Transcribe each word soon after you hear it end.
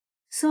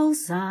soll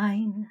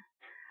sein,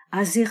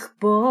 als ich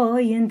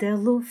boi in der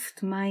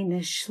Luft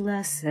meine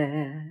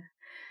Schlösser.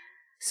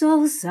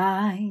 Soll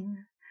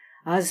sein,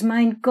 als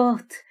mein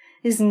Gott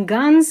ist im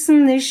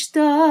Ganzen nicht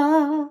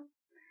da.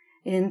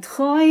 In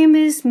Träum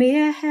ist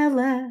mir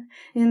heller,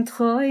 in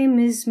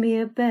Träum ist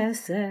mir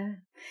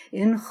besser.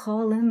 In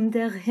Cholem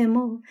der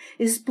Himmel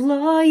ist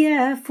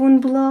bläuer von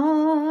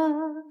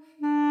blau.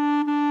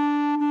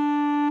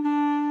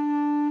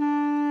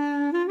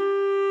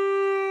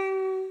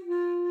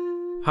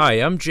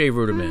 Hi, I'm Jay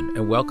Ruderman,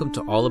 and welcome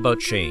to All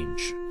About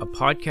Change, a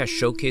podcast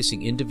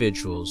showcasing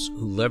individuals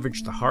who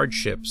leverage the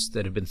hardships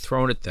that have been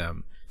thrown at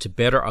them to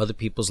better other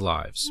people's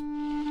lives.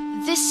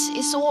 This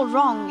is all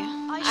wrong.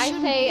 I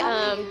say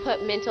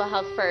put mental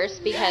health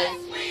first, because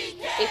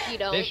if you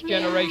don't... This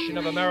generation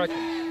of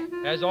Americans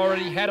has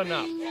already had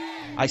enough.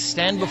 I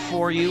stand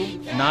before you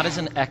not as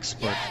an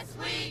expert,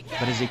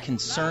 but as a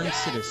concerned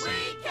citizen.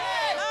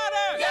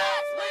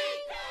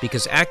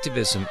 Because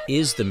activism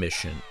is the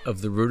mission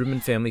of the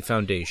Ruderman Family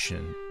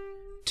Foundation.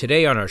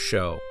 Today on our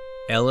show,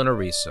 Eleanor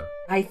Risa.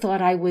 I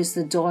thought I was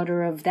the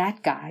daughter of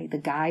that guy, the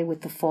guy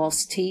with the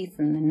false teeth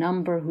and the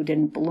number who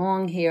didn't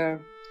belong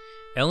here.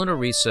 Eleanor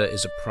Risa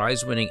is a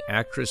prize-winning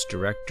actress,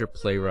 director,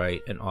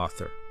 playwright, and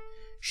author.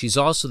 She's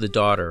also the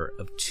daughter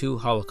of 2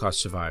 Holocaust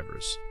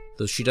survivors,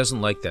 though she doesn't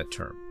like that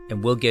term,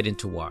 and we'll get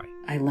into why.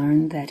 I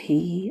learned that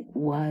he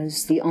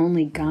was the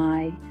only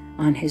guy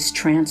on his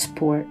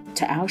transport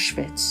to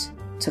Auschwitz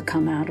to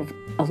come out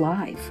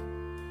alive.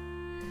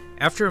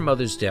 After her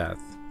mother's death,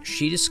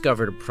 she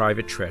discovered a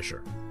private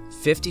treasure,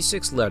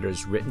 56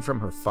 letters written from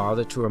her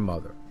father to her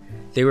mother.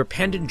 They were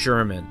penned in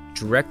German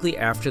directly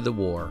after the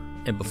war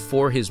and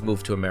before his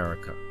move to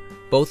America.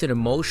 Both an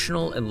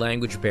emotional and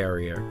language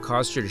barrier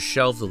caused her to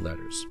shelve the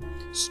letters,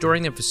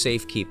 storing them for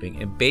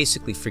safekeeping and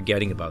basically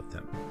forgetting about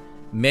them.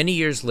 Many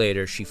years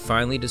later, she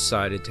finally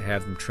decided to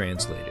have them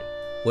translated.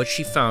 What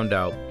she found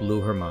out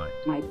blew her mind.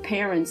 My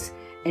parents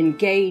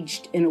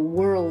engaged in a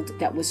world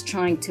that was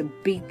trying to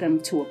beat them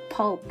to a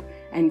pulp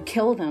and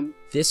kill them.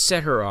 This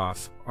set her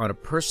off on a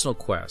personal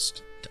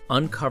quest to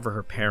uncover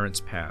her parents'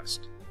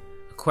 past,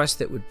 a quest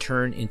that would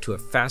turn into a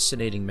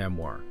fascinating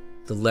memoir,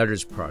 The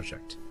Letters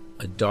Project,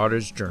 A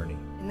Daughter's Journey.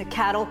 In the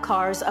cattle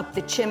cars, up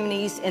the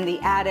chimneys, in the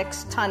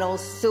attics, tunnels,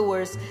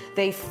 sewers,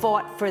 they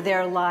fought for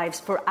their lives,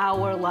 for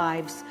our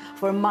lives,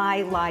 for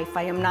my life.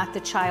 I am not the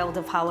child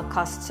of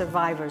Holocaust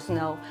survivors,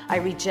 no. I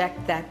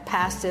reject that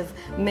passive,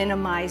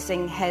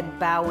 minimizing,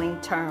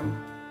 head-bowing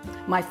term.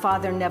 My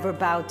father never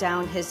bowed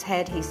down his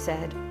head, he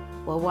said.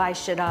 Well, why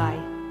should I?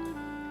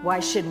 Why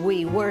should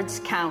we? Words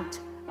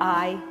count.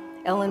 I,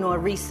 Eleanor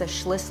Risa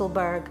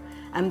Schlisselberg,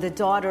 am the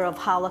daughter of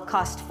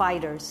Holocaust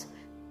fighters.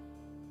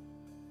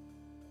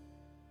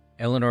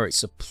 Eleanor,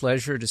 it's a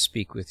pleasure to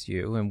speak with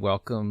you, and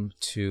welcome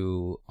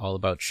to All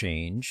About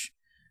Change.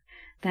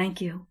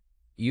 Thank you.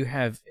 You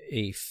have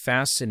a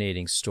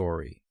fascinating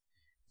story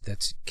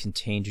that's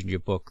contained in your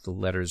book, The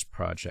Letters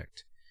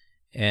Project.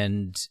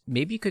 And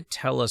maybe you could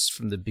tell us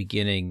from the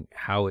beginning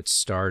how it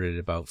started,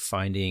 about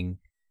finding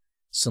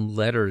some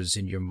letters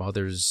in your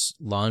mother's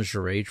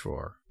lingerie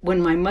drawer.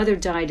 When my mother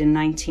died in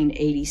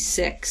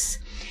 1986,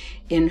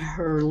 in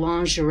her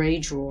lingerie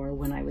drawer,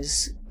 when I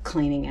was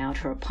cleaning out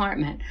her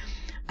apartment,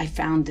 I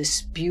found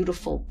this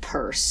beautiful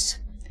purse.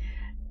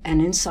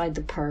 And inside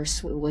the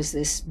purse was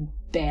this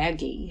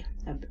baggie,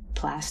 a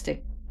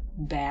plastic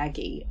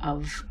baggie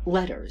of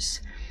letters.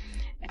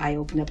 I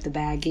opened up the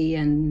baggie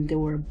and there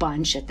were a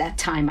bunch. At that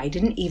time, I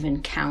didn't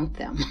even count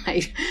them.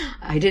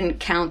 I didn't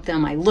count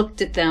them. I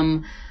looked at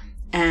them,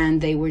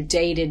 and they were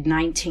dated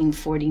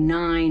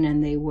 1949,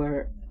 and they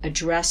were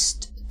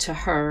addressed to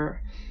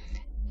her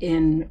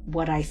in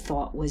what I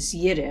thought was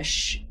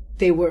Yiddish.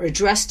 They were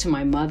addressed to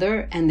my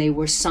mother, and they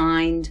were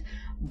signed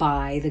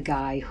by the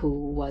guy who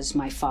was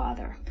my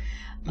father.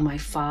 My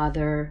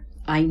father,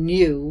 I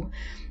knew,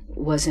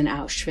 was in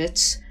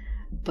Auschwitz,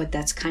 but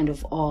that's kind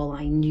of all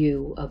I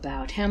knew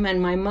about him.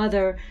 And my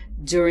mother,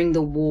 during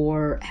the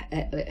war,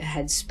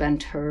 had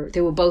spent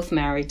they were both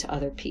married to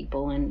other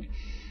people and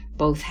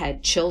both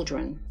had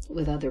children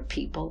with other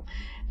people.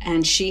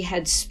 And she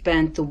had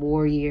spent the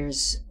war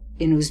years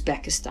in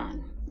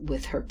Uzbekistan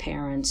with her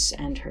parents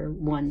and her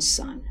one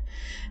son.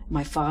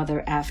 My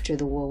father, after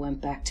the war,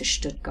 went back to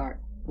Stuttgart,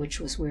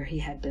 which was where he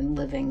had been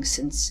living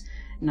since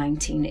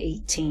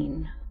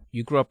 1918.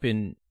 You grew up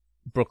in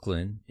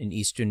Brooklyn, in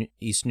East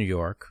New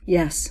York.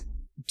 Yes.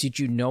 Did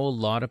you know a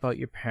lot about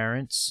your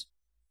parents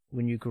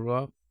when you grew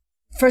up?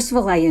 First of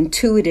all, I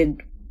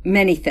intuited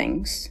many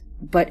things,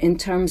 but in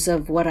terms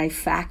of what I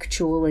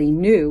factually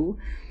knew,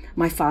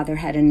 my father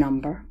had a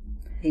number.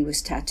 He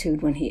was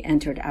tattooed when he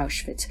entered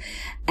Auschwitz.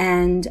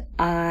 And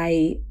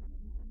I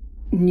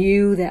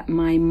knew that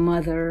my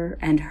mother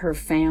and her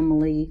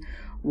family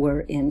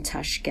were in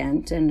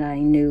Tashkent, and I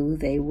knew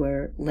they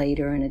were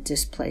later in a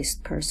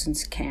displaced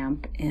persons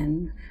camp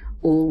in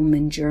Ulm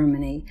in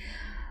Germany.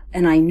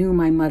 And I knew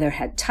my mother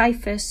had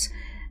typhus,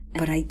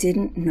 but I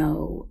didn't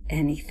know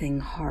anything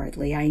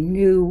hardly. I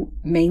knew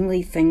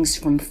mainly things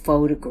from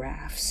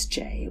photographs,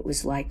 Jay. It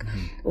was like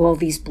all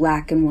these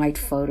black and white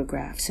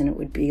photographs, and it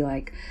would be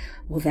like,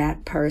 well,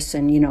 that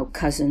person, you know,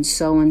 cousin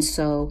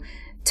so-and-so,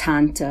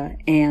 tanta,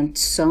 aunt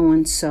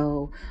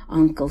so-and-so,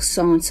 uncle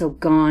so-and-so,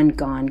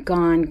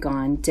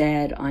 gone,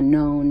 dead,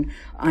 unknown,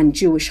 on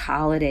Jewish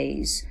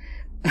holidays.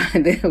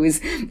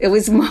 It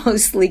was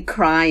mostly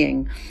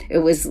crying. It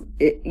was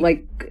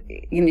like,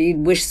 you know,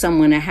 you'd wish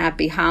someone a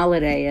happy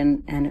holiday,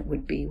 and it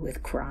would be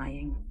with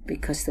crying,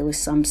 because there was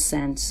some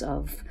sense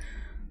of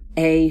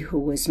A, who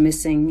was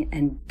missing,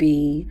 and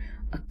B,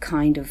 a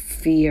kind of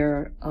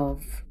fear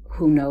of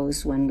who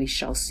knows when we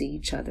shall see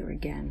each other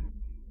again.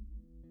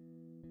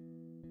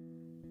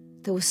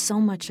 There was so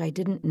much I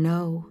didn't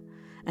know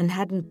and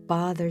hadn't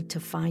bothered to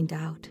find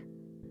out.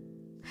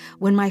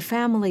 When my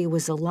family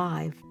was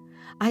alive,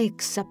 I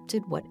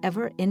accepted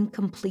whatever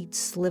incomplete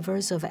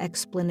slivers of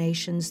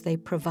explanations they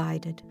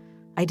provided.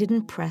 I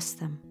didn't press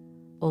them,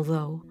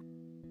 although,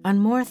 on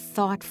more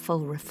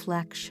thoughtful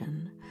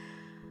reflection,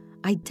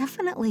 I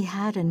definitely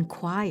had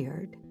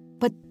inquired,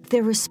 but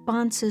their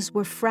responses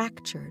were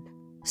fractured,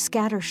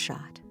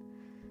 scattershot.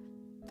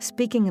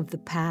 Speaking of the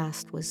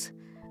past was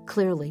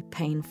clearly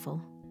painful.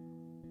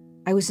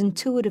 I was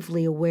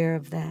intuitively aware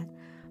of that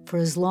for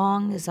as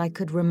long as I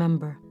could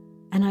remember,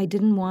 and I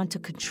didn't want to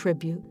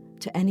contribute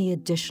to any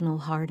additional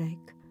heartache.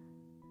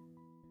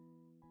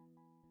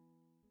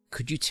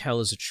 Could you tell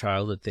as a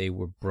child that they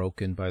were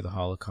broken by the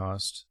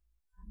Holocaust?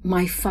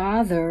 My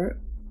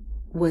father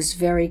was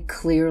very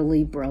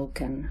clearly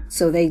broken.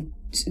 So they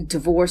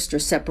divorced or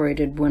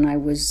separated when I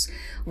was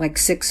like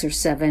 6 or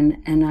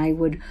 7, and I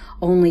would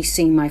only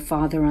see my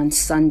father on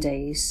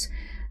Sundays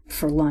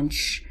for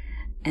lunch.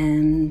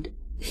 And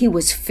he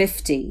was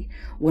 50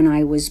 when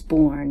I was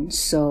born.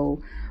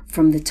 So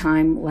from the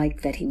time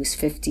like that he was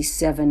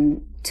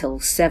 57 till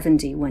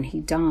 70 when he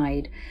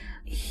died,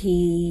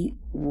 he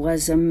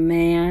was a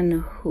man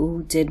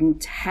who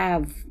didn't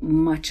have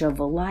much of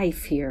a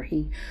life here.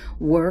 He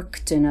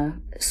worked in a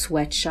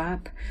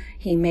sweatshop.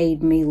 He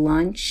made me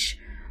lunch.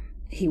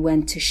 He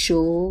went to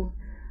shul.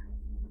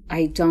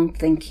 I don't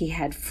think he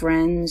had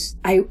friends.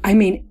 I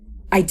mean,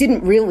 I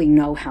didn't really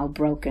know how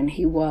broken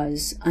he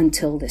was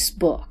until this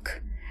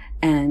book.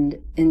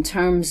 And in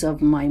terms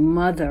of my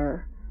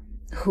mother,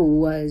 who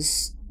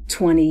was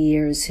 20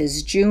 years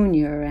his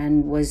junior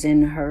and was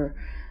in her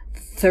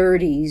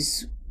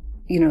 30s,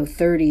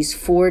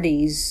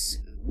 40s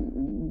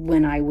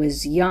when I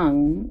was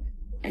young,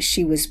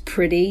 she was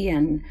pretty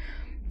and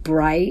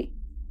bright,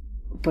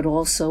 but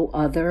also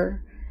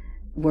other,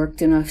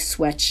 worked in a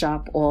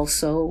sweatshop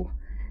also.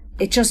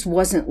 It just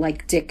wasn't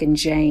like Dick and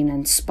Jane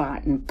and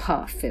Spot and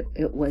Puff.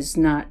 It was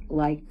not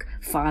like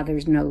Father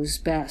Knows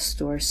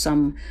Best or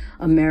Some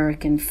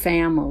American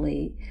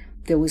Family.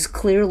 There was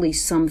clearly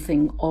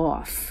something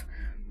off,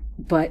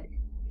 but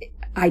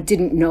I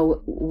didn't know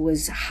it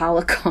was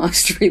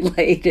Holocaust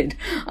related,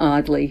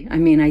 oddly. I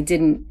mean, I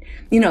didn't,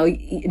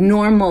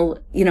 normal,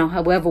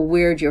 however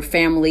weird your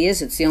family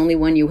is, it's the only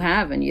one you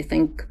have, and you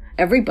think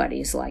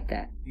everybody's like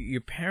that.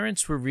 Your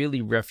parents were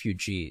really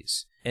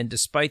refugees, and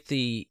despite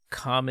the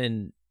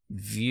common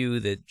view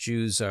that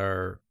Jews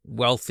are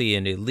wealthy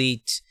and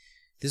elite,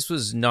 this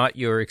was not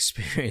your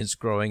experience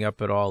growing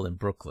up at all in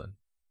Brooklyn.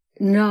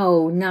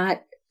 No,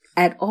 not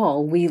at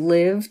all. We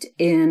lived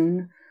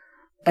in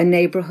a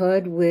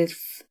neighborhood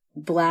with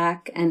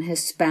Black and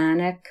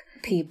Hispanic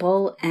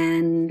people,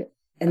 and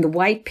the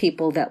white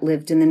people that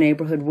lived in the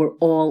neighborhood were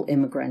all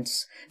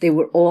immigrants. They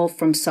were all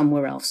from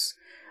somewhere else.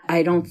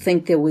 I don't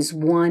think there was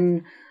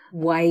one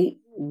white,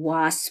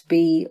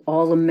 waspy,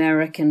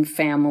 all-American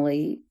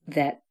family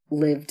that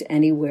lived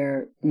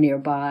anywhere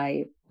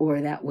nearby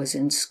or that was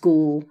in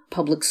school,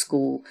 public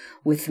school,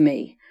 with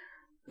me.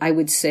 I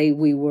would say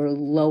we were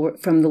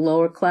from the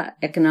lower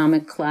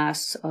economic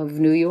class of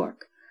New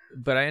York.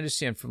 But I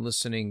understand from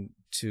listening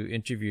to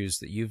interviews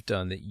that you've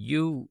done that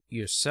you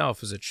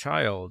yourself as a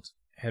child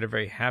had a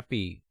very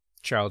happy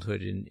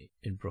childhood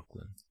in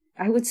Brooklyn.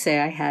 I would say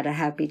I had a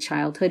happy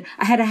childhood.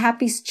 I had a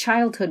happy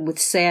childhood with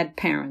sad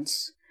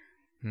parents.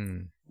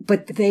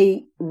 But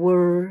they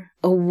were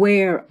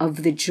aware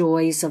of the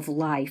joys of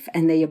life,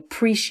 and they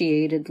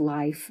appreciated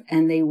life,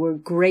 and they were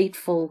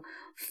grateful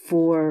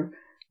for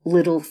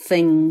little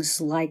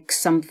things like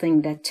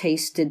something that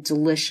tasted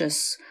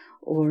delicious,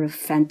 or a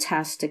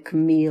fantastic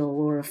meal,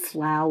 or a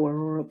flower,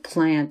 or a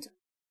plant.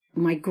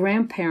 My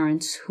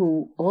grandparents,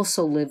 who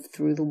also lived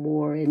through the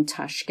war in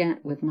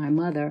Tashkent with my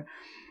mother,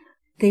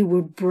 they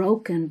were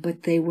broken,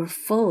 but they were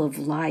full of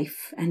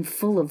life and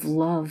full of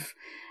love,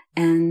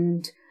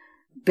 and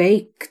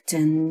baked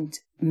and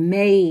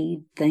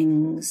made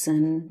things,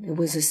 and it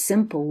was a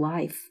simple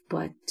life,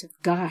 but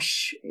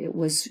gosh, it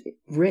was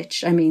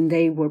rich. I mean,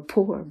 they were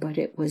poor, but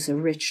it was a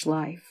rich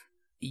life.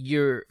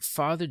 Your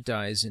father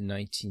dies in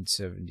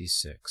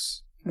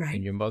 1976, right,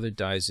 and your mother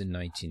dies in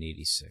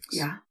 1986.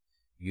 Yeah.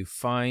 You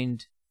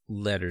find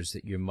letters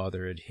that your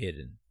mother had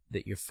hidden,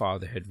 that your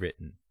father had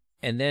written,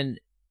 and then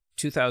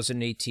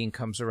 2018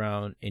 comes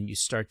around, and you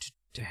start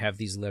to have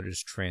these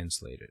letters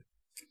translated.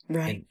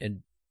 Right.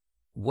 And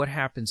what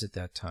happens at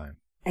that time?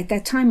 At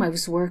that time, I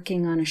was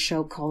working on a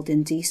show called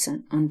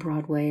Indecent on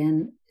Broadway,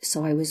 and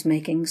so I was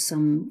making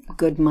some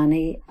good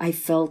money. I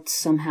felt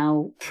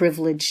somehow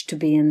privileged to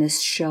be in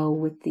this show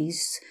with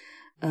these,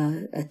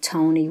 a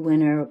Tony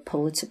winner, a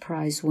Pulitzer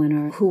Prize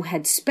winner, who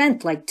had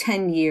spent like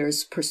 10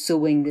 years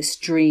pursuing this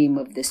dream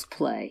of this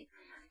play.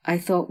 I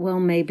thought, well,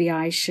 maybe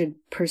I should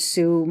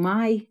pursue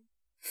my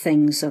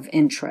things of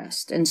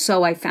interest. And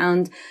so I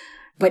found,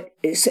 but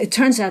it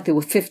turns out there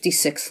were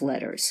 56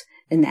 letters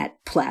in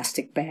that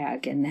plastic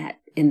bag, in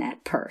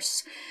that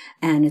purse.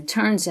 And it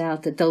turns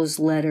out that those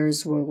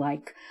letters were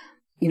like,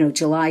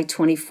 July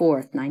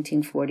 24th,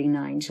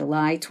 1949,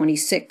 July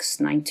 26th,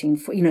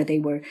 1940, they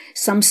were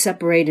some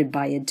separated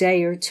by a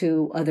day or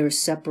two, others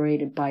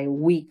separated by a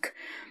week.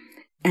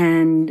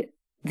 And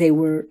they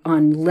were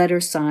on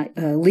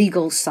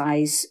legal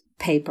size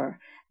paper.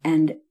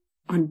 And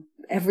on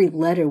every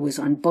letter was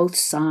on both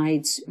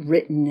sides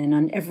written and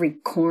on every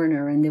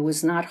corner. And there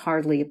was not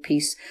hardly a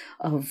piece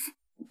of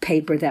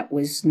paper that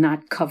was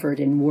not covered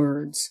in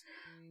words.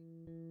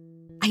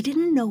 I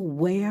didn't know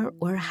where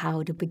or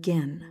how to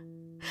begin.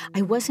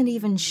 I wasn't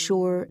even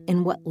sure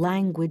in what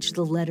language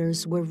the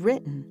letters were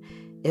written.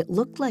 It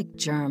looked like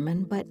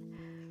German, but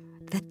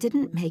that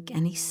didn't make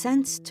any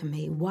sense to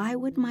me. Why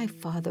would my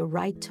father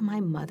write to my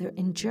mother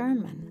in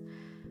German?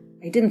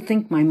 I didn't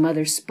think my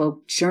mother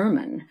spoke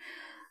German.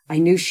 I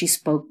knew she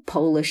spoke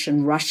Polish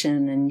and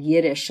Russian and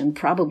Yiddish and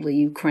probably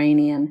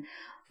Ukrainian,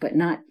 but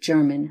not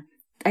German.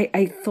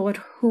 I thought,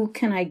 who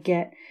can I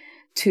get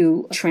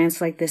to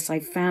translate this? I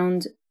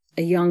found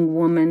a young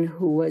woman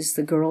who was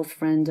the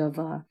girlfriend of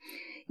a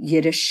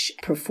Yiddish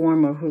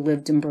performer who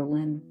lived in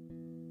Berlin.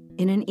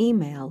 In an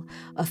email,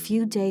 a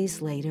few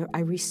days later,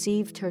 I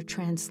received her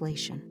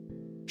translation.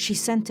 She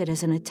sent it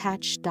as an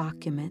attached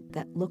document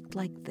that looked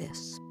like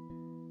this.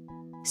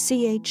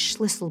 C.H.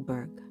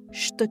 Schlüsselberg,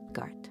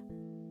 Stuttgart.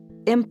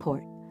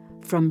 Import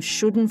from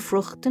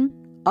Schudenfruchten,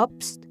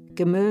 Obst,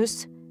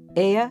 Gemüse,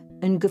 Eier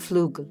und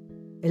Geflügel.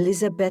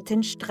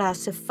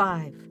 Elisabethenstraße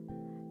 5.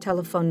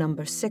 Telephone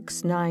number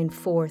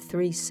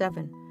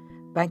 69437.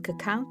 Bank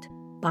account,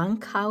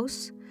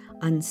 Bankhaus,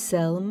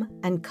 Anselm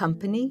and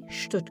Company,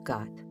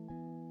 Stuttgart.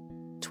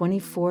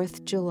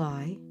 24th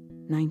July,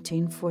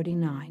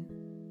 1949.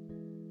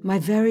 My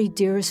very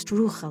dearest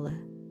Ruchele,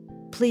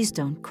 please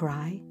don't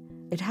cry.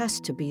 It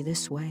has to be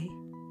this way.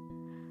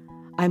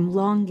 I'm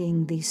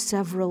longing these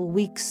several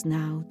weeks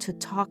now to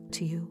talk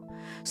to you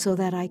so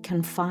that I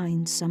can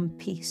find some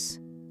peace.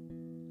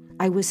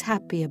 I was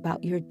happy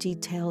about your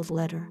detailed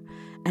letter,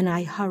 and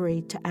I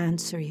hurried to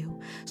answer you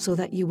so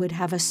that you would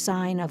have a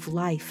sign of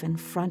life in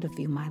front of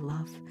you, my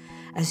love,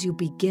 as you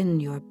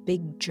begin your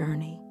big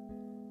journey.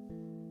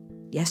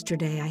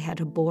 Yesterday I had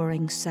a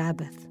boring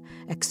Sabbath,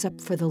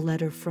 except for the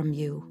letter from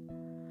you.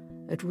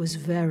 It was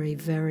very,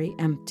 very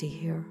empty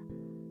here.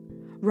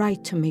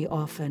 Write to me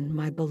often,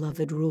 my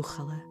beloved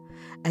Ruchele,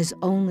 as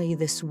only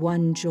this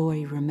one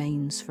joy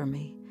remains for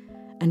me,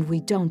 and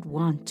we don't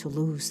want to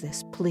lose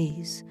this,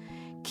 please.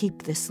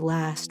 Keep this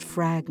last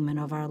fragment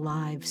of our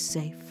lives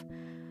safe.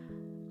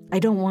 I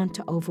don't want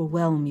to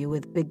overwhelm you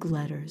with big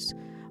letters,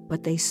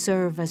 but they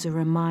serve as a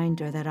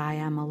reminder that I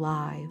am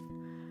alive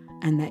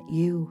and that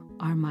you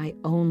are my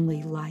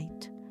only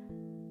light.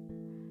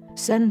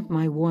 Send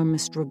my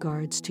warmest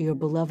regards to your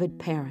beloved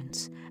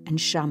parents and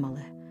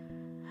Shamale.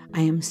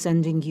 I am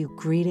sending you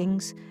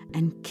greetings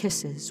and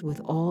kisses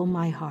with all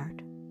my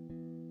heart.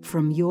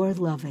 From your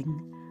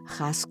loving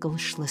Haskell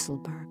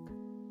Schlüsselberg.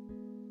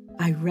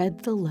 I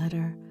read the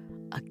letter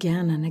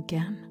again and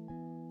again.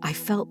 I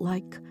felt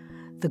like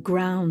the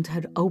ground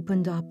had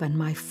opened up and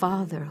my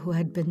father, who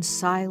had been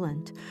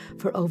silent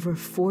for over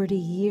 40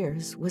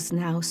 years, was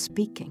now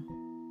speaking.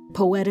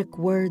 Poetic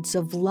words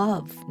of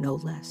love, no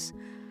less.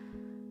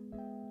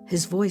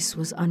 His voice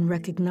was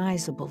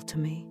unrecognizable to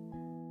me.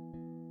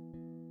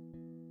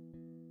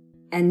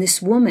 And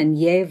this woman,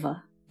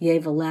 Yeva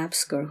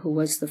Lapsker, who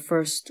was the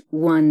first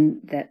one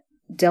that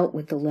dealt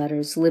with the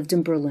letters, lived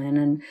in Berlin,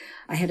 and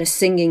I had a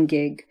singing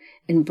gig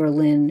in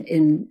Berlin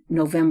in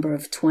November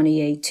of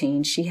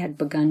 2018. She had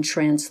begun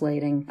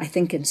translating, I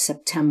think, in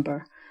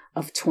September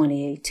of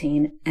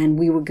 2018, and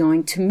we were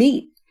going to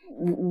meet.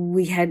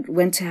 We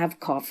went to have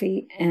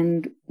coffee,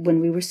 and when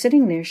we were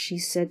sitting there, she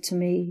said to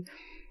me,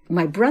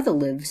 my brother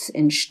lives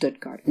in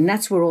Stuttgart, and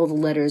that's where all the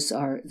letters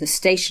are. The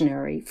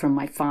stationery from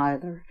my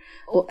father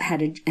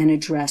had an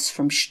address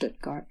from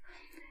Stuttgart.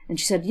 And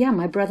she said, yeah,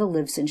 my brother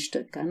lives in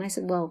Stuttgart. And I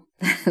said, well,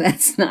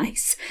 that's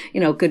nice.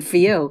 Good for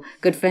you.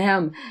 Good for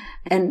him.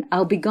 And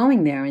I'll be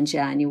going there in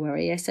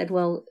January. I said,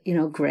 well,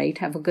 great.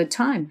 Have a good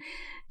time.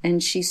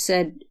 And she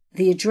said,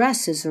 the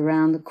address is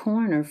around the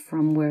corner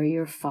from where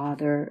your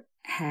father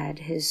had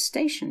his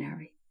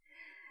stationery.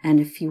 And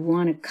if you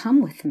want to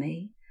come with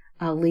me,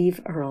 I'll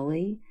leave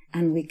early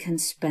and we can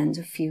spend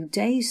a few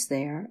days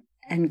there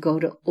and go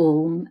to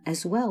Ulm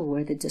as well,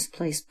 where the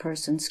displaced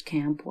persons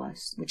camp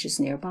was, which is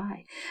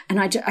nearby. And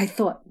I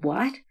thought,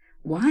 what?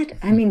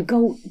 I mean,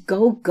 go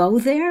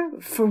there?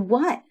 For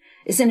what?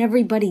 Isn't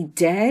everybody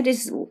dead?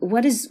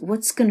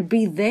 What's going to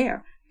be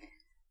there?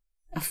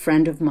 A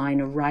friend of mine,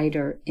 a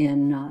writer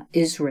in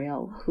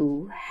Israel,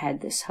 who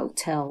had this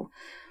hotel,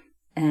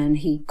 and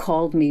he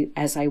called me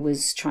as I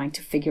was trying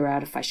to figure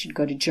out if I should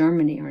go to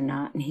Germany or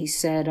not. And he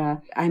said,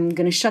 I'm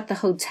going to shut the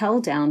hotel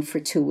down for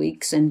 2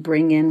 weeks and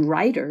bring in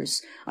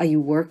writers. Are you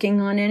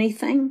working on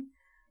anything?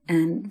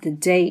 And the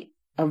date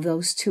of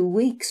those 2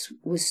 weeks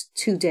was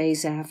 2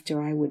 days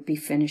after I would be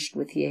finished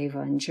with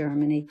Yeva in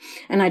Germany.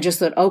 And I just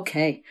thought,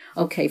 okay,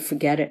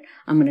 forget it.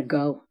 I'm going to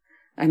go.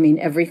 I mean,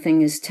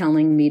 everything is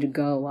telling me to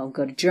go. I'll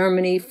go to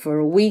Germany for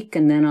a week,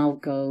 and then I'll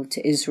go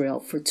to Israel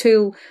for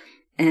 2,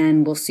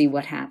 and we'll see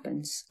what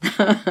happens.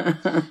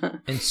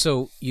 And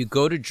so you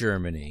go to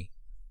Germany,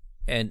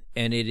 and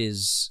it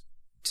is,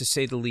 to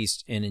say the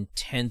least, an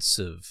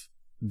intensive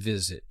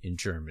visit in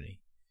Germany.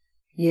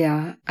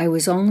 Yeah, I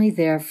was only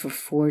there for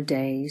 4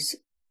 days,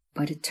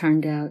 but it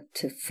turned out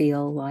to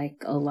feel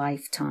like a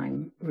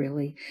lifetime,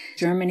 really.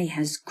 Germany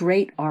has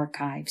great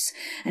archives,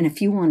 and if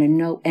you want to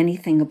know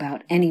anything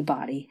about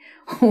anybody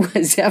who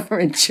was ever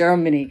in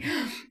Germany,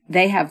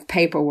 they have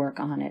paperwork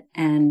on it.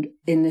 And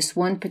in this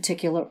one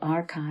particular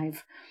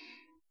archive,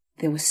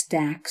 there were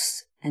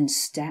stacks and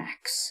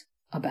stacks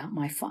about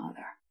my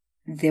father.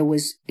 There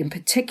was, in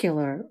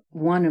particular,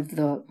 one of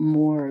the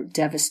more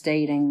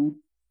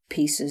devastating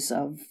pieces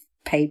of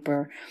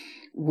paper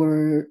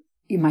were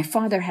my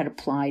father had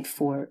applied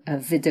for a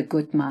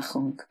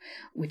Wiedergutmachung,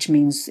 which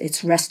means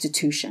it's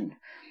restitution.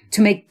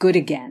 To make good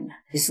again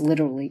is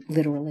literally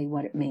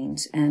what it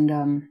means.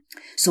 And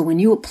so when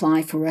you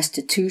apply for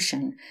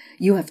restitution,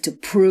 you have to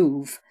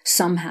prove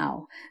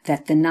somehow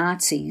that the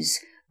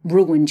Nazis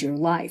ruined your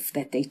life,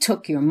 that they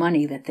took your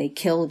money, that they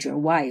killed your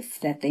wife,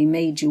 that they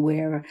made you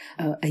wear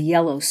a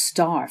yellow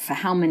star for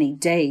how many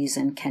days,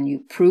 and can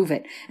you prove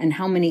it? And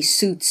how many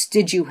suits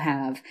did you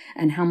have?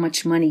 And how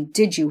much money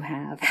did you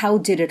have? How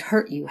did it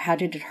hurt you? How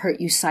did it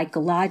hurt you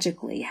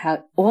psychologically?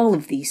 How, all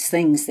of these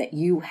things that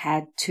you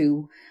had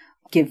to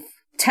give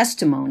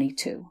testimony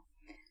to.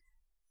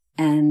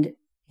 And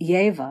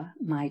Yeva,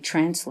 my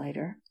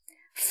translator,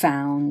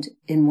 found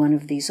in one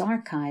of these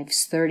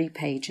archives 30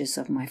 pages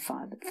of my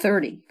father,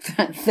 30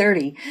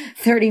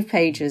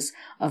 pages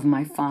of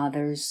my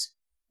father's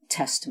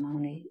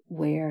testimony,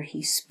 where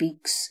he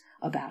speaks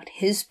about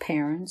his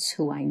parents,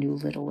 who I knew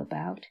little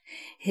about,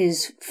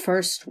 his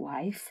first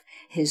wife,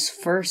 his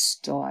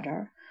first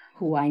daughter,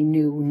 who I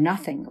knew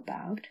nothing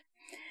about,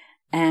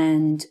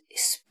 and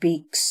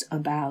speaks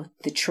about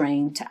the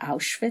train to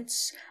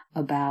Auschwitz,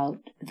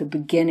 about the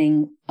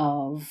beginning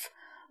of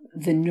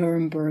the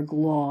Nuremberg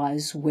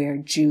laws, where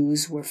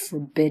Jews were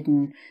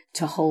forbidden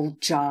to hold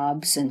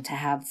jobs and to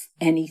have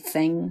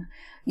anything.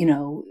 You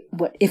know,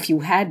 what if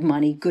you had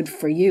money, good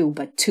for you,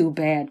 but too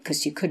bad,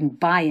 because you couldn't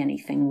buy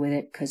anything with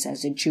it, because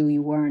as a Jew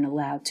you weren't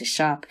allowed to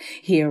shop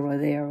here or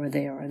there or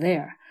there or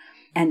there.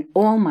 And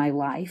all my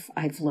life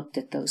I've looked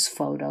at those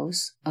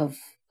photos of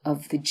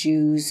the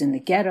Jews in the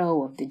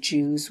ghetto, of the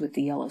Jews with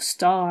the yellow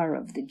star,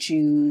 of the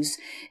Jews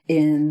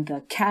in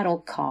the cattle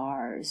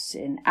cars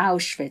in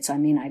Auschwitz. I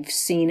mean, I've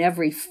seen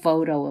every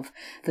photo of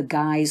the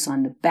guys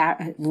on the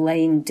back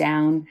laying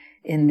down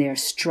in their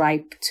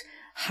striped,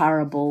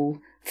 horrible,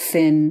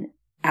 thin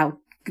out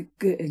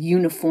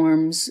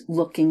uniforms,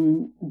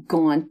 looking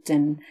gaunt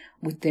and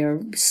with their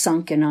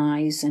sunken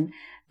eyes. And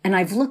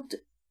I've looked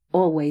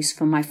always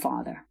for my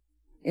father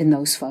in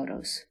those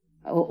photos.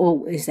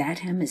 Oh, is that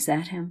him? Is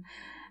that him?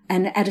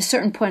 And at a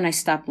certain point, I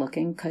stopped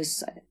looking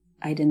because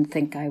I didn't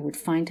think I would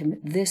find him.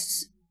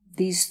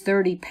 These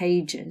 30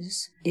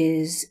 pages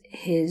is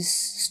his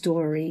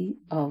story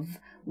of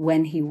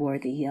when he wore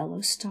the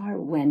yellow star,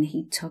 when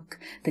he took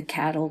the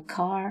cattle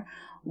car,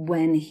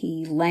 when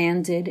he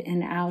landed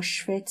in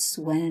Auschwitz,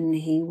 when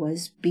he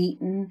was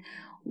beaten,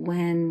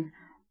 when,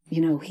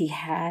 you know, he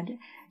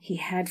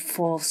had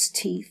false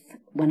teeth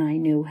when I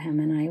knew him.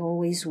 And I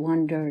always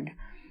wondered,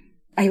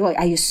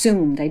 I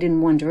assumed, I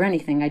didn't wonder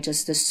anything, I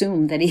just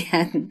assumed that he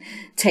hadn't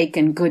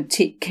taken good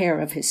care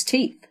of his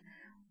teeth.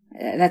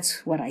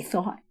 That's what I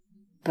thought.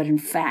 But in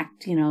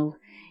fact, you know,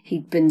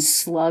 he'd been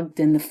slugged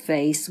in the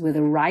face with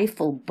a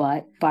rifle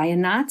butt by a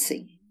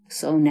Nazi.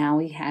 So now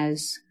he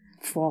has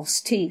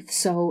false teeth.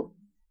 So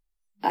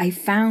I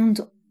found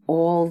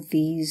all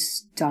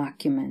these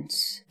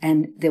documents,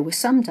 and there were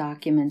some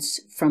documents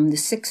from the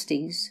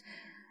 60s,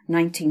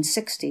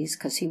 1960s,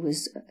 because he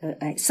was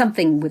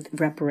something with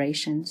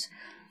reparations.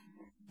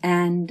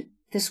 And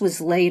this was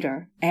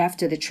later,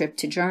 after the trip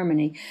to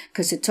Germany,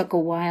 because it took a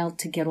while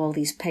to get all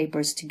these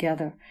papers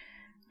together.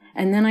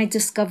 And then I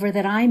discover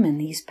that I'm in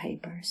these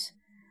papers.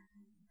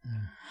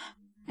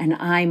 And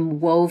I'm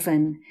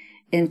woven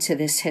into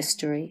this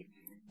history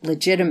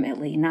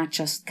legitimately, not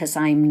just because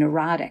I'm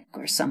neurotic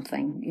or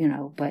something, you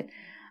know, but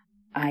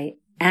I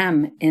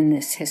am in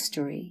this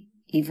history,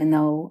 even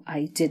though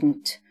I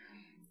didn't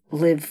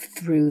live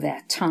through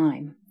that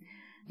time.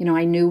 You know,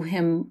 I knew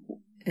him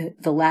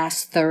the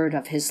last third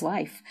of his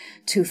life.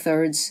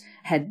 2/3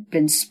 had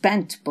been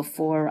spent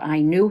before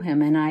I knew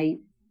him, and I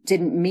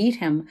didn't meet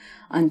him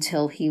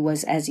until he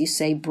was, as you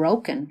say,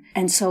 broken.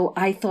 And so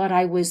I thought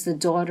I was the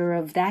daughter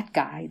of that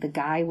guy, the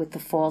guy with the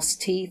false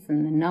teeth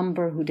and the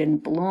number who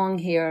didn't belong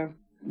here.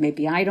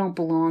 Maybe I don't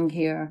belong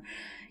here.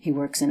 He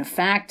works in a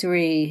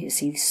factory. Is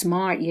he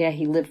smart? Yeah,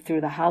 he lived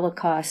through the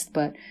Holocaust,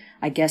 but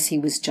I guess he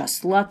was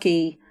just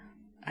lucky.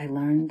 I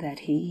learned that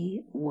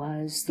he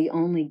was the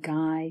only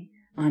guy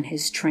on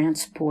his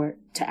transport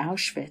to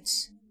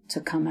Auschwitz to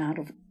come out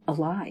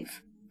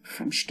alive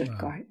from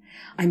Stuttgart.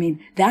 Wow. I mean,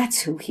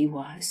 that's who he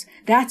was.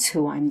 That's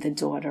who I'm the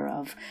daughter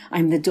of.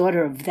 I'm the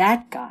daughter of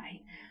that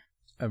guy.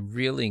 I'm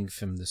reeling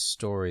from the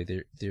story.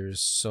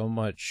 There's so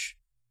much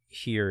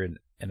here,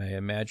 and I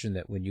imagine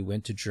that when you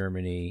went to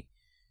Germany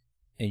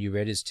and you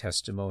read his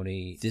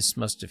testimony, this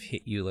must have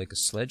hit you like a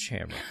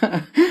sledgehammer.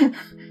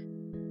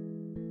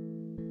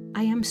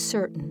 I am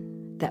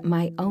certain that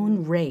my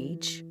own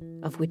rage,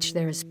 of which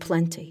there is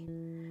plenty,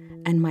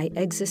 and my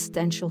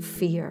existential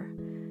fear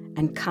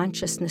and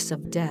consciousness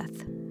of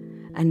death,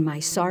 and my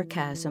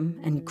sarcasm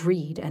and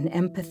greed and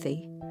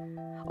empathy,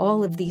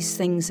 all of these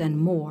things and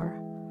more,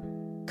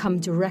 come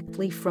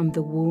directly from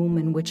the womb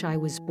in which I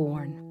was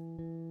born.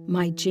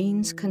 My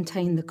genes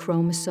contain the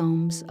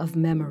chromosomes of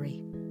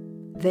memory,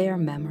 their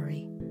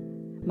memory,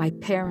 my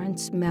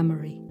parents'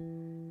 memory,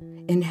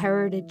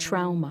 inherited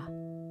trauma.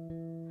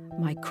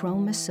 My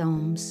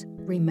chromosomes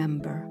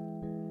remember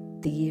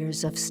the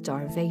years of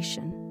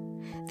starvation,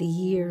 the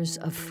years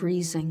of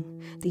freezing,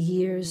 the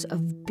years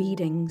of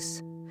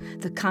beatings,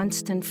 the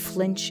constant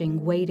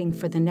flinching, waiting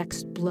for the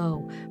next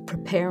blow,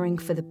 preparing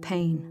for the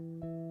pain,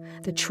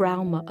 the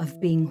trauma of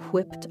being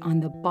whipped on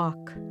the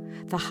Bach,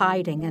 the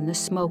hiding and the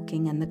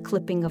smoking and the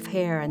clipping of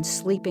hair and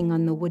sleeping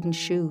on the wooden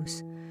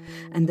shoes,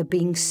 and the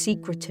being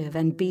secretive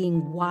and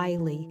being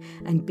wily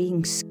and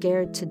being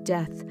scared to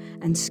death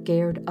and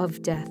scared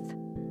of death.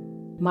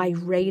 My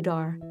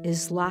radar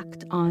is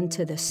locked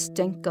onto the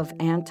stink of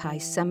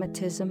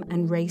anti-Semitism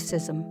and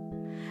racism,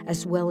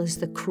 as well as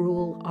the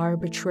cruel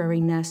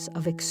arbitrariness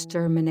of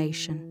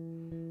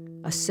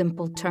extermination. A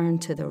simple turn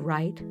to the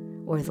right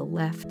or the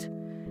left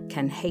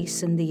can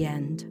hasten the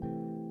end,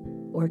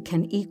 or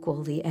can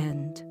equal the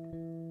end.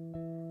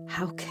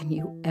 How can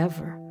you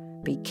ever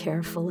be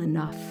careful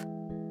enough?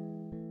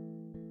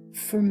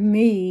 For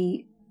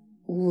me,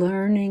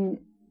 learning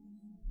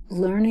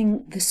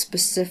the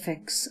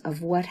specifics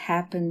of what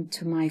happened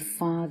to my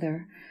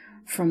father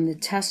from the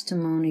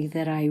testimony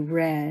that I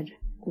read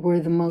were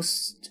the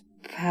most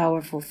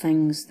powerful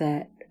things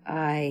that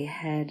I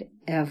had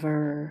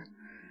ever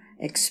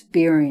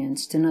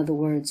experienced. In other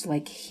words,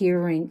 like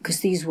hearing, because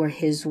these were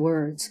his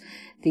words,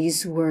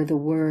 these were the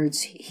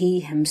words he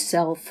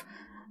himself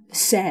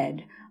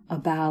said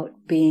about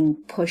being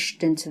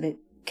pushed into the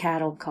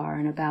cattle car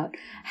and about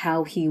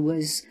how he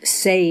was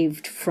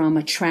saved from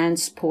a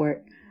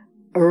transport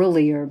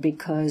earlier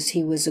because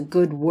he was a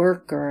good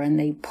worker and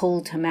they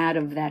pulled him out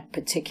of that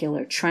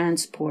particular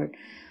transport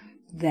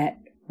that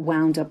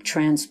wound up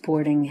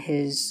transporting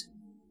his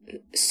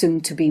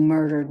soon-to-be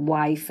murdered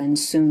wife and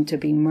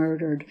soon-to-be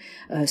murdered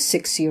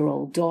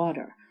 6-year-old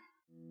daughter.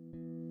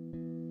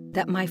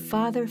 That my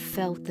father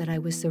felt that I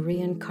was the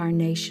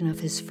reincarnation of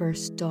his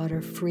first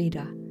daughter,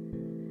 Frida,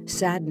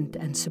 saddened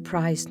and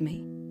surprised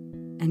me.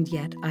 And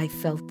yet I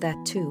felt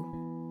that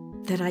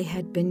too, that I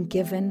had been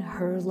given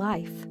her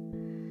life,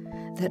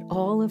 that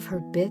all of her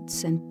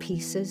bits and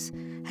pieces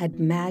had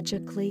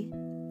magically,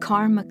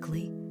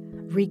 karmically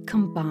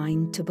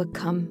recombined to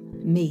become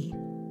me,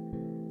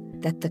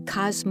 that the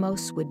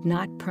cosmos would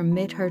not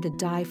permit her to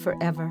die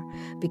forever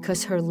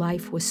because her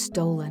life was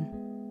stolen.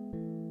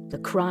 The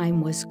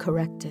crime was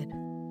corrected.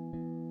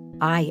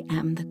 I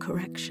am the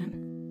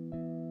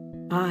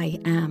correction. I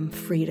am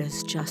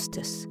Frida's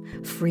justice,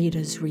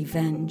 Frida's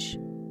revenge.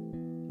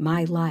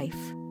 My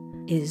life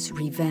is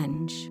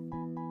revenge.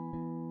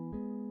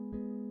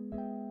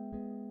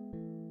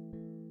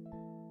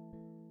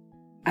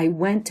 I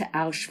went to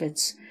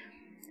Auschwitz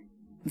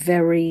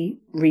very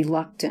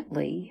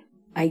reluctantly.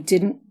 I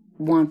didn't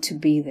want to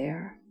be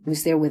there. I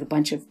was there with a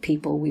bunch of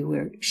people. We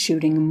were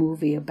shooting a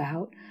movie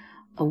about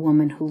a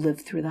woman who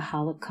lived through the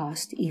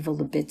Holocaust, Eva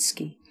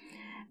Lubitsky.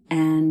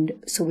 And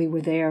so we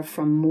were there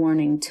from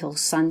morning till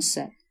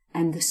sunset.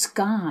 And the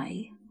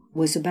sky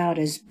was about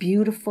as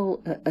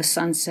beautiful a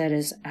sunset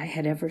as I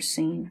had ever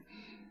seen.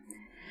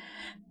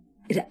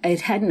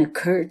 It hadn't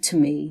occurred to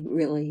me,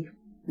 really,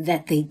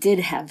 that they did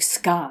have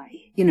sky.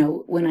 You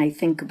know, when I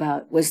think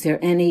about, was there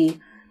any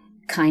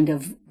kind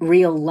of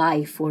real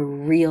life or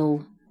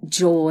real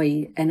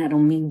joy, and I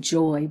don't mean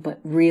joy, but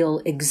real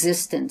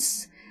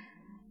existence.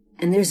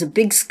 And there's a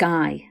big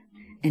sky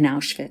in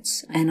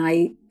Auschwitz. And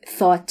I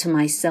thought to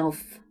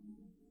myself,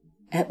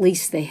 at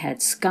least they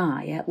had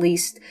sky. At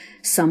least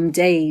some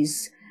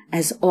days,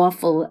 as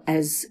awful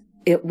as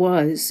it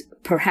was,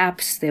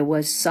 perhaps there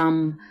was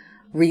some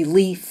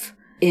relief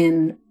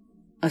in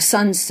a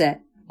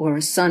sunset or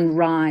a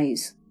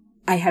sunrise.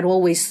 I had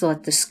always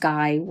thought the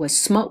sky was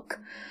smoke.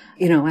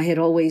 You know, I had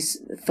always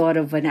thought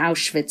of an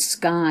Auschwitz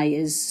sky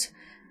as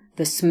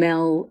the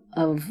smell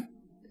of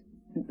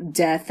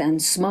death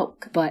and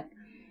smoke. But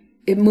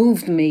it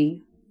moved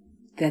me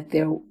that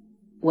there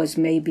was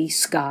maybe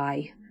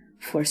sky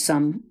for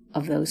some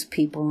of those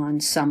people on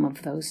some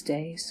of those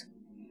days.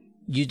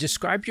 You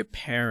describe your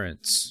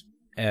parents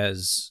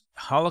as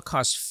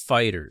Holocaust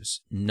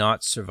fighters,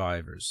 not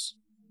survivors.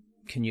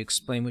 Can you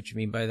explain what you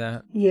mean by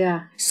that?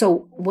 Yeah.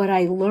 So what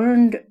I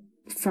learned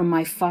from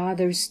my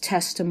father's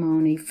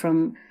testimony,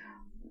 from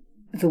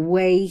the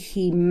way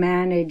he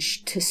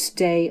managed to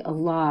stay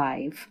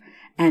alive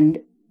and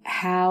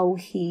how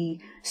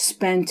he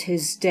spent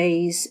his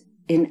days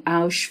in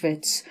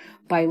Auschwitz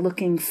by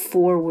looking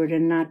forward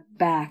and not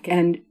back,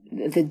 and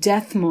the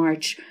death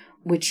march,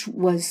 which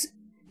was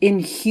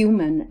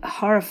inhuman,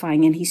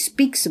 horrifying, and he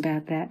speaks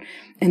about that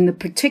and the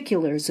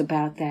particulars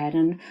about that,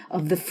 and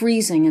of the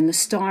freezing and the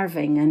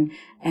starving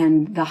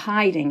and the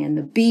hiding and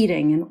the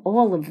beating and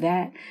all of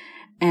that.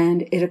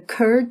 And it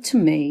occurred to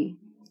me,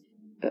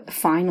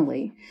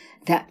 finally,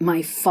 that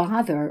my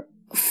father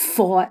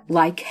fought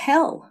like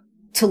hell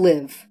to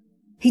live.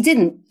 He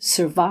didn't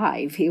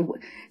survive.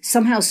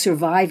 Somehow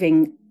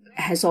surviving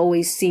has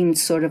always seemed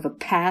sort of a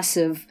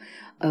passive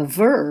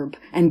verb,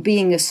 and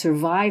being a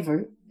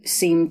survivor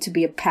seemed to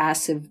be a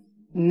passive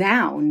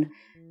noun.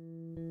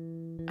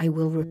 I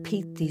will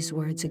repeat these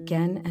words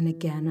again and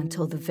again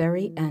until the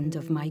very end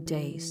of my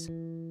days.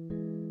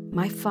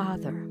 My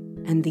father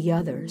and the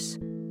others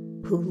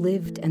who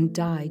lived and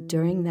died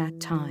during that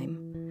time,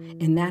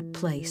 in that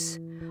place,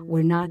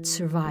 were not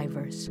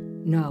survivors.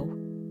 No,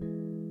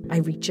 I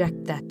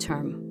reject that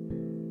term.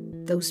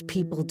 Those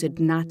people did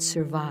not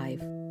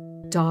survive.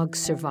 Dogs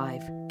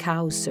survive,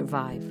 cows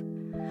survive.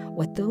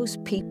 What those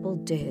people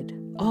did,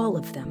 all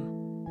of them,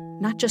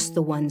 not just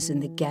the ones in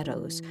the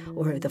ghettos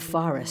or the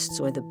forests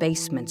or the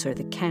basements or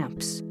the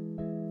camps,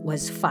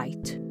 was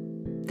fight.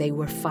 They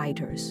were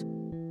fighters.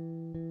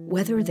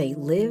 Whether they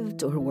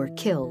lived or were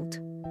killed,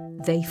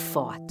 they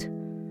fought.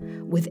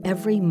 With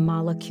every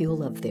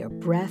molecule of their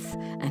breath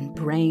and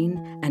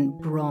brain and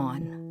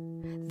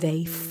brawn,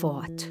 they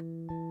fought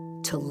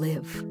to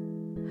live.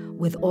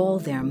 With all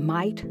their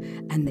might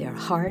and their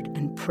heart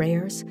and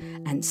prayers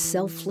and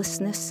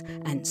selflessness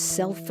and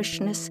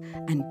selfishness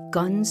and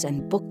guns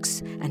and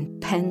books and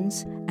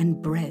pens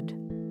and bread.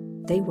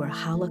 They were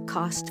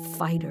Holocaust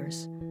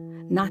fighters,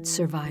 not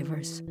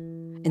survivors.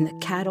 In the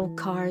cattle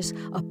cars,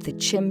 up the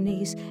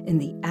chimneys, in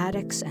the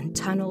attics and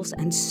tunnels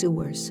and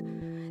sewers,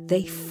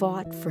 they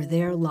fought for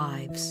their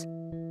lives,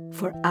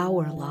 for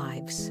our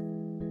lives,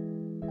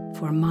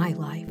 for my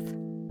life.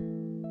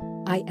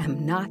 I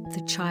am not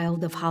the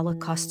child of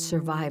Holocaust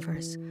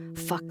survivors.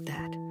 Fuck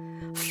that.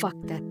 Fuck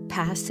that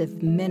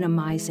passive,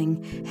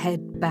 minimizing,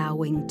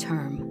 head-bowing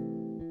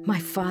term. My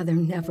father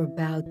never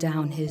bowed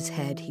down his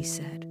head, he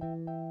said.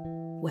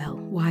 Well,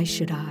 why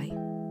should I?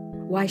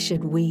 Why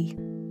should we?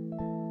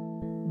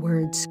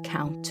 Words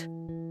count.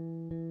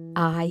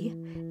 I,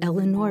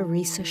 Eleanor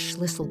Risa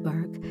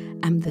Schlisselberg,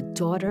 am the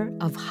daughter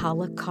of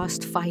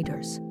Holocaust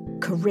fighters,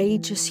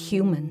 courageous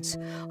humans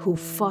who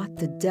fought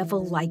the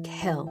devil like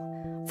hell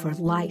for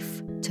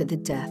life to the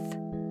death.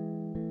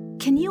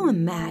 Can you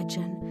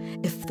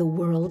imagine if the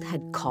world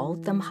had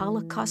called them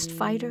Holocaust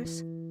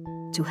fighters?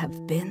 To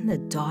have been the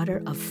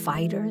daughter of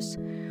fighters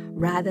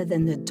rather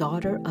than the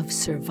daughter of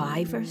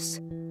survivors?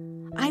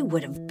 I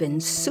would have been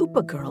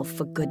Supergirl,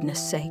 for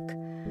goodness sake,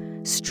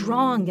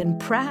 strong and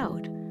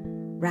proud,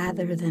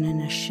 rather than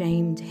an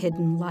ashamed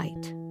hidden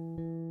light.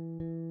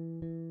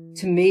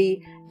 To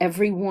me,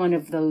 every one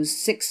of those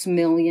 6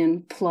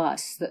 million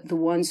plus, the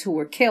ones who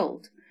were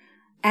killed,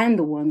 and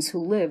the ones who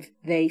lived,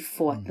 they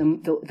fought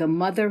them. The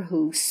mother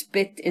who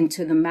spit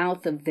into the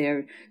mouth of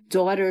their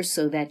daughter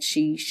so that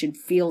she should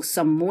feel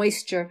some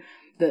moisture,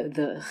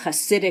 the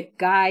Hasidic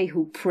guy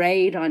who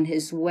prayed on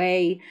his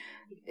way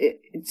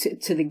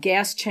to the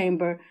gas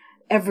chamber,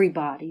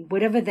 everybody,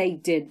 whatever they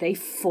did, they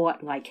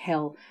fought like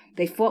hell.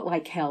 They fought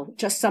like hell.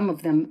 Just some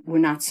of them were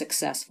not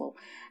successful.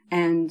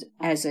 And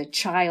as a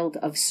child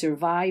of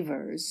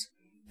survivors,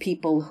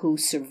 people who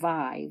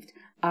survived,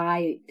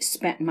 I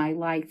spent my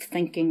life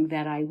thinking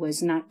that I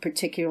was not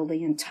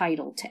particularly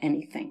entitled to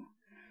anything,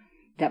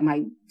 that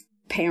my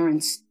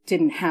parents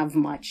didn't have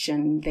much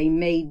and they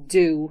made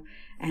do,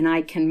 and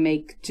I can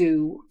make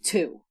do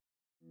too.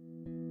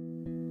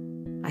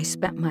 I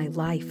spent my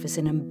life as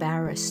an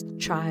embarrassed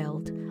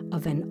child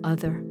of an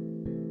other,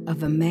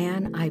 of a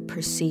man I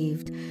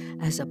perceived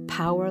as a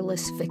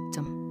powerless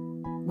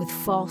victim with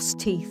false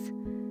teeth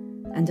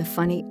and a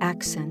funny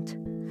accent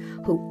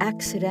who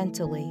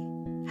accidentally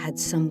had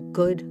some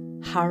good,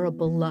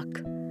 horrible luck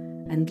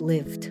and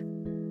lived.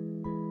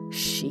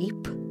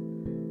 Sheep?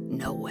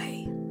 No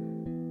way.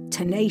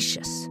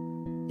 Tenacious,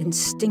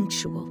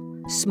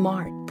 instinctual,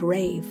 smart,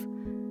 brave,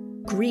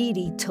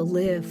 greedy to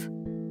live.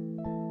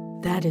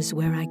 That is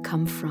where I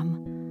come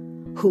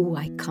from, who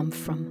I come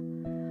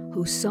from,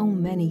 who so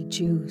many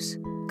Jews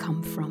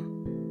come from.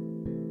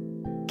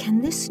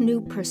 Can this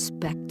new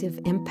perspective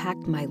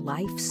impact my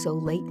life so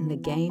late in the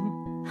game?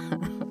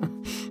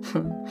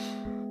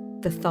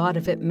 The thought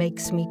of it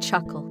makes me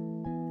chuckle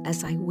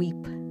as I weep.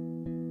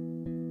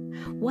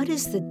 What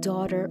is the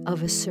daughter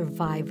of a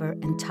survivor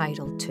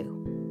entitled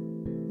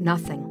to?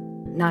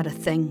 Nothing, not a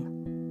thing.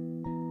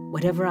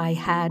 Whatever I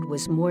had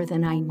was more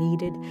than I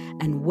needed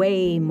and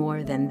way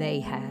more than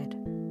they had.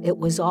 It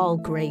was all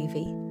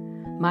gravy.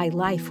 My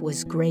life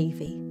was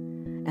gravy,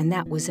 and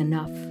that was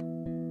enough.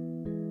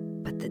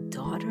 But the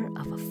daughter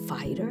of a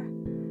fighter?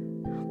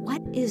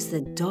 What is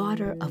the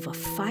daughter of a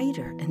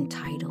fighter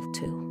entitled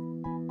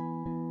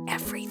to?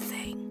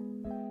 Everything.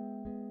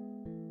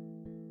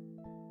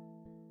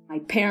 My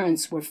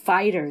parents were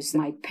fighters.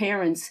 My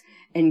parents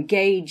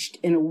engaged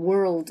in a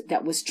world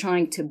that was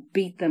trying to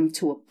beat them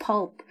to a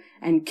pulp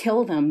and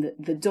kill them.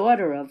 The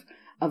daughter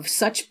of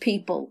such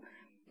people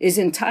is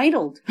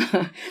entitled.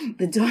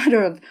 The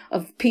daughter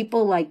of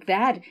people like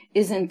that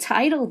is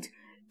entitled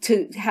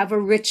to have a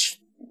rich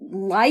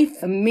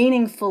life, a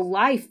meaningful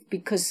life,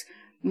 because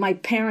my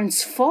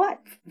parents fought.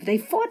 They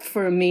fought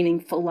for a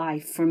meaningful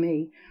life for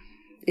me.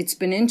 It's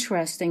been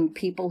interesting,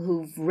 people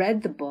who've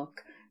read the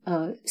book,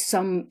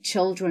 some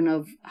children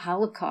of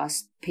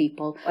Holocaust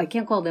people, I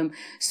can't call them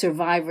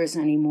survivors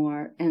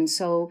anymore, and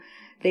so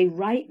they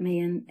write me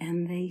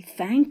and they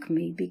thank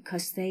me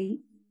because they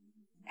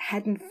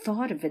hadn't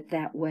thought of it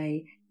that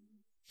way.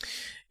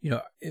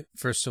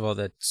 First of all,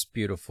 that's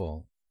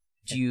beautiful.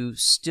 Do you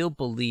still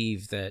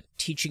believe that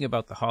teaching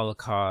about the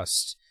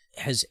Holocaust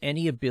has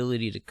any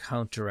ability to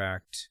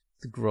counteract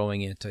the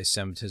growing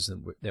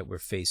anti-Semitism that we're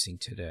facing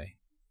today?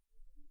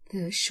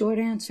 The short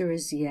answer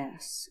is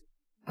yes,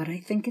 but I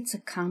think it's a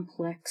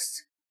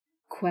complex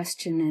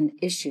question and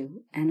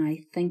issue, and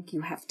I think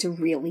you have to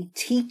really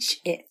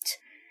teach it.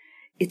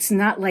 It's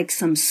not like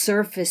some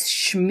surface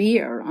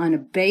schmear on a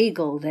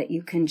bagel that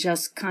you can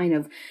just kind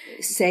of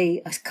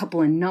say a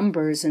couple of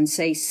numbers and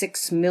say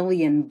 6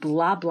 million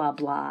blah, blah,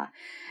 blah,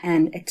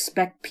 and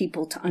expect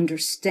people to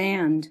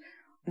understand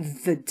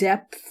the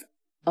depth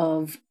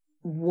of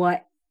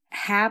what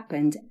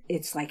happened.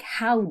 It's like,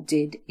 how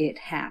did it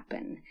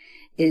happen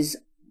is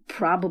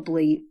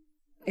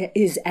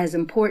as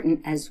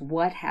important as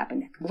what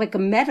happened. Like a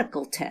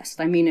medical test.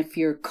 I mean, if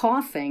you're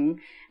coughing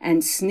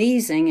and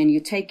sneezing and you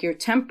take your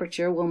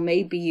temperature, well,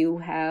 maybe you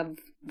have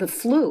the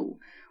flu.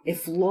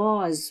 If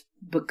laws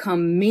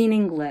become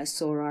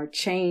meaningless or are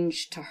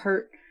changed to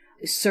hurt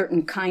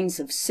certain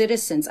kinds of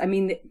citizens, I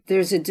mean,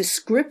 there's a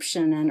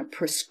description and a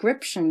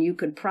prescription. You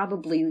could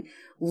probably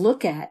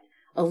look at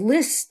a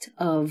list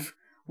of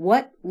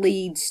what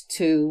leads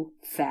to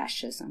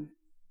fascism.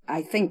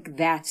 I think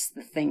that's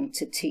the thing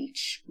to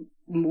teach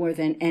more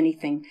than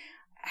anything.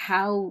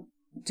 How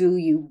do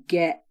you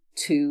get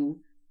to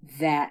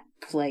that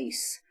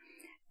place?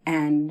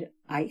 And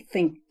I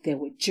think there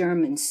were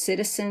German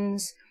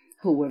citizens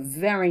who were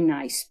very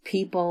nice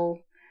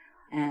people,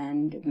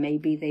 and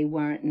maybe they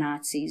weren't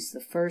Nazis the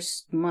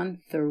first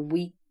month or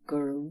week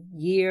or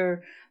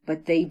year,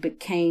 but they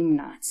became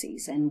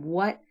Nazis. And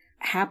what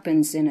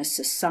happens in a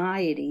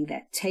society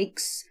that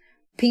takes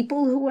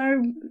people who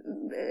are,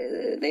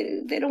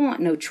 they don't want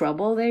no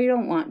trouble, they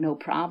don't want no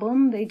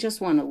problem, they just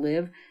want to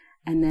live,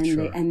 and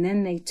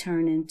then they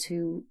turn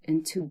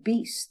into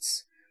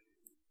beasts.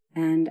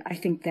 And I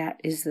think that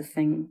is the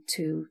thing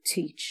to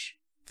teach.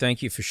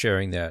 Thank you for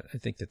sharing that. I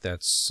think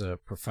that's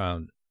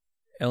profound.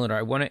 Eleanor,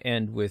 I want to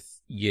end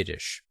with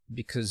Yiddish,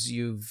 because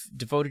you've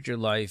devoted your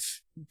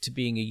life to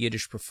being a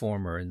Yiddish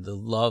performer and the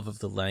love of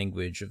the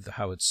language, of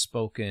how it's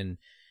spoken.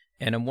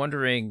 And I'm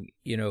wondering,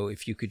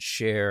 if you could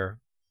share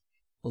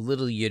a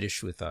little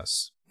Yiddish with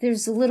us.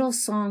 There's a little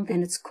song,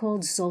 and it's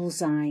called Soll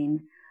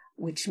sein,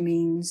 which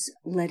means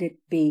let it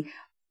be.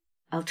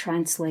 I'll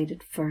translate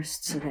it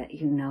first so that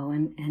you know.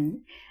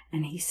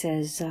 And he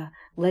says,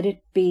 let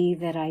it be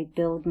that I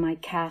build my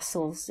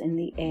castles in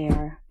the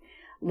air.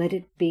 Let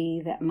it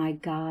be that my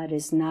God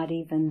is not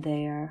even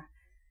there.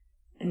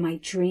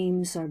 My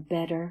dreams are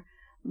better.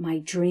 My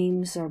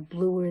dreams are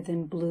bluer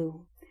than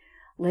blue.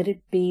 Let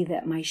it be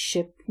that my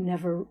ship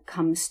never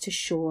comes to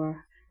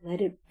shore. Let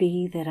it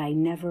be that I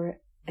never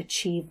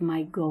achieve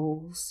my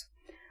goals.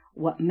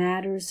 What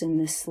matters in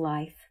this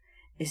life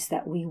is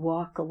that we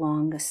walk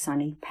along a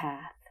sunny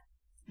path.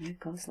 And it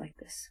goes like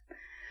this.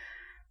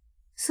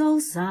 Soll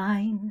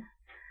sein,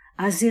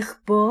 als ich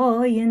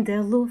boi in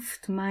der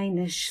Luft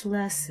meine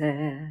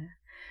Schlösser.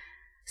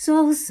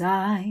 Soll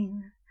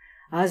sein,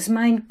 als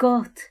mein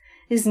Gott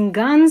ist im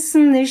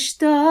Ganzen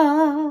nicht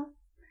da.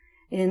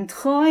 In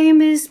Träum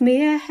ist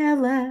mir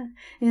heller,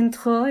 in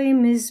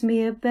Träum ist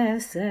mir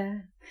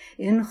besser.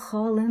 In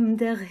Cholem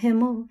der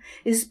Himmel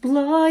ist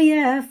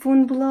bläuer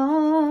von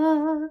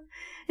blau.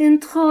 In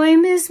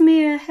Träum ist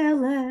mir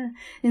heller,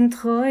 in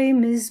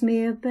Träum ist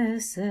mir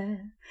besser.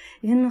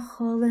 In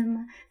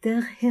Cholem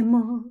der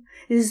Himmel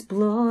ist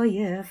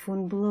bläuer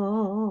von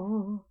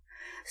blau.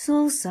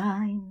 Soll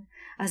sein,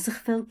 als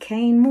ich will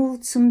kein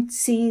Mut zum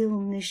Ziel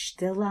nicht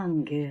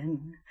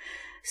gelangen.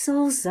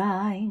 Soll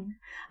sein,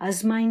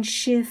 als mein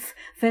Schiff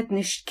wird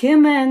nicht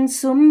kommen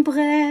zum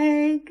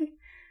Breg.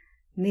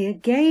 Mir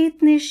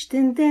geht nicht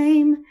in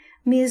dem,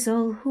 mir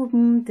soll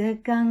huben der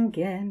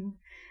Gangen.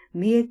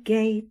 mir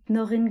geht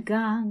noch in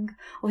Gang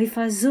auf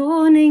a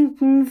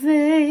sonnigen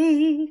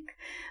Weg.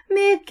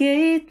 Mir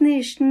geht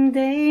nicht in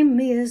dem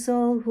mir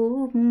soll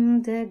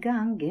hoben der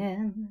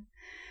Gangen.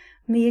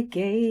 Mir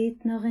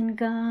geht noch in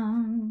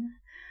Gang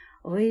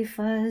auf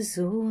a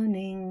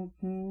sonnigen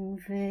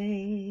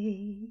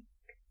Weg.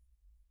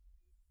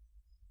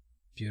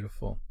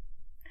 Beautiful.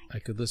 I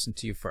could listen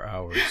to you for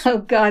hours. Oh,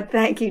 God,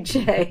 thank you,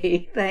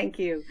 Jay. Thank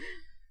you.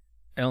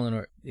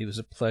 Eleanor, it was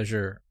a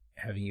pleasure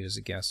having you as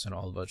a guest on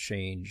All About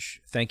Change.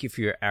 Thank you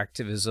for your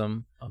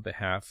activism on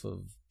behalf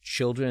of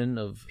children,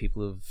 of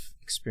people who've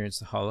experienced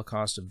the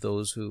Holocaust, of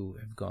those who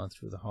have gone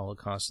through the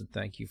Holocaust, and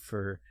thank you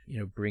for,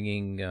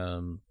 bringing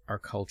our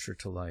culture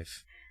to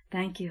life.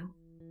 Thank you.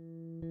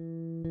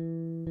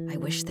 I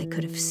wish they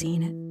could have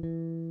seen it,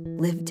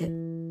 lived it.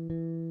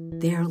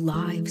 Their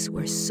lives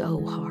were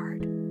so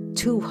hard,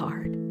 too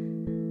hard,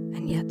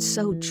 and yet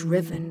so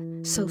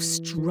driven, so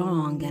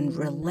strong and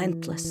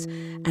relentless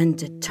and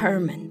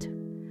determined,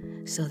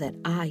 so that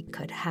I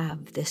could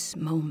have this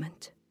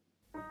moment.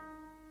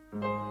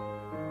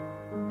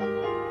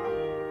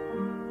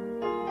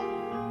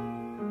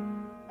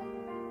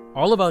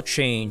 All About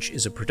Change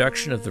is a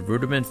production of the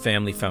Ruderman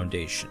Family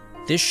Foundation.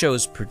 This show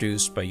is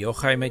produced by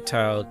Yochai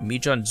Maital,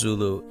 Mijan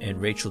Zulu,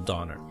 and Rachel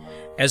Donner.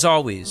 As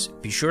always,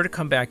 be sure to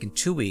come back in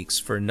 2 weeks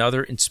for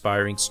another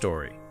inspiring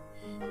story.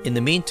 In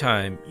the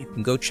meantime, you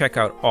can go check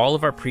out all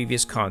of our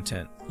previous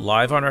content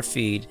live on our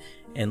feed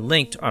and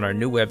linked on our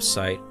new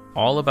website,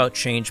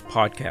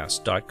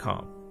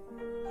 allaboutchangepodcast.com.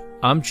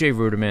 I'm Jay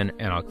Ruderman,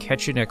 and I'll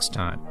catch you next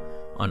time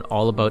on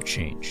All About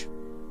Change.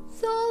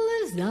 Soll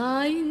es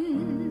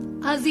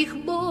sein, als ich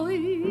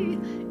boi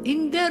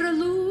in der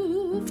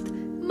Luft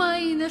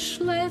meine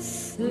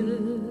Schlösser?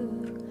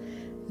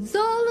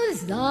 Soll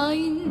es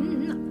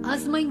sein,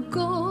 als mein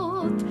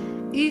Gott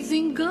ist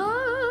in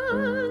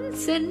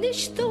Ganzen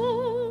nicht da?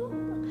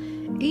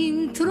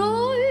 In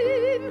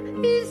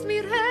Träum ist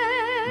mir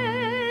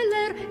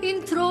heller,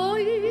 in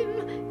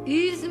Träum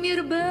ist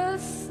mir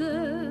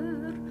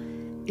besser.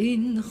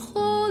 In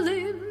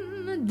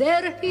Cholim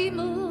der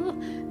Himmel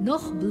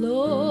noch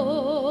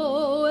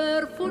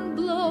blauer von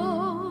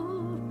blau.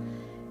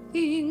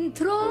 In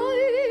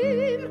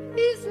Träum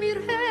ist mir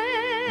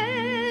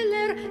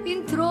heller,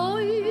 in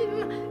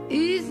Träum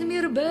ist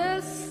mir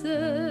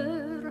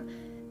besser.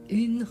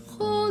 In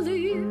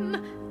Cholim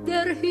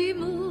der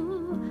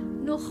Himmel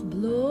noch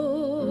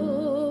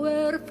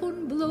blauer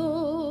von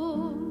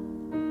blau.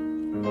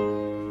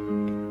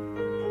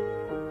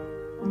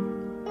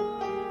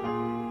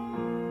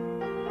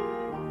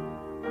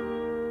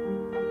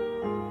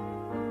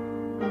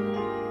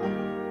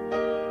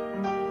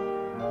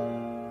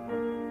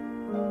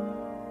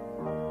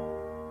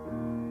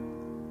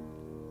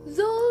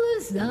 Soll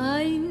es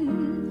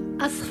sein,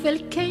 als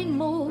fällt kein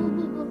Mal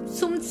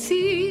zum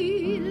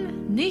Ziel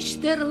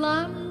nicht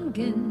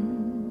erlangen?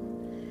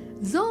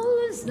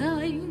 Soll es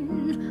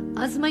sein,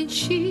 als mein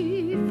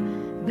Schiff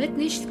wird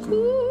nicht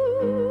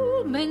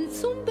kommen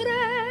zum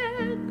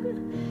Breg?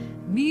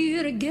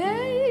 Mir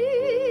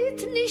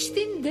geht nicht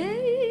in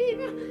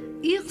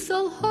dem, ich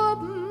soll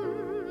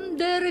haben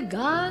der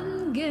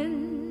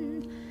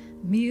Gangen.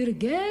 Mir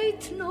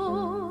geht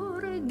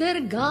nur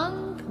der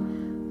Gang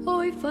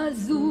auf a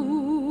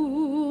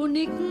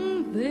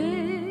sonnigen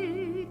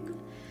Weg.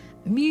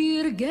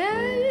 Mir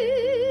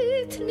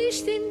geht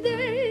nicht in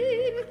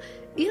dem,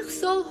 ich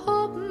soll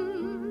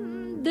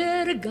haben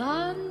der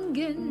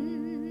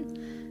Gangen.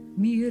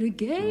 Mir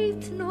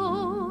geht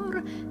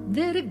nur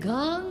der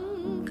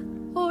Gang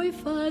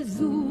auf a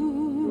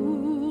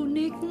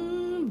sonnigen